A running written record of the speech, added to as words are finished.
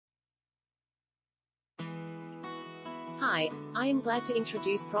Hi, I am glad to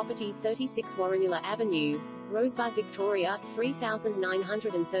introduce property 36 Warranilla Avenue, Rosebud, Victoria,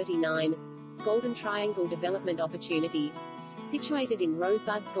 3939. Golden Triangle development opportunity. Situated in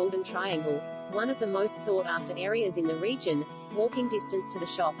Rosebud's Golden Triangle, one of the most sought-after areas in the region, walking distance to the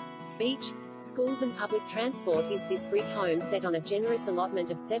shops, beach, schools and public transport is this brick home set on a generous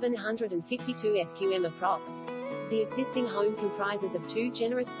allotment of 752 sqm approx. The existing home comprises of 2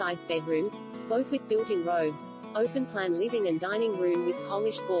 generous-sized bedrooms, both with built-in robes, open-plan living and dining room with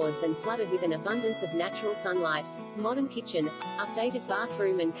polished boards and flooded with an abundance of natural sunlight, modern kitchen, updated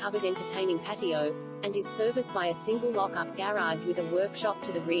bathroom and covered entertaining patio, and is serviced by a single lock-up garage with a workshop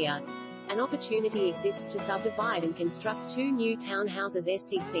to the rear. An opportunity exists to subdivide and construct 2 new townhouses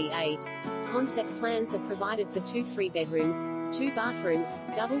STCA. Concept plans are provided for 2 3-bedrooms, 2-bathroom,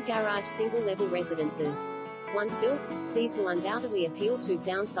 double garage single-level residences. Once built, these will undoubtedly appeal to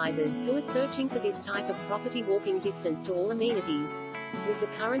downsizers who are searching for this type of property walking distance to all amenities. With the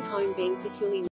current home being securely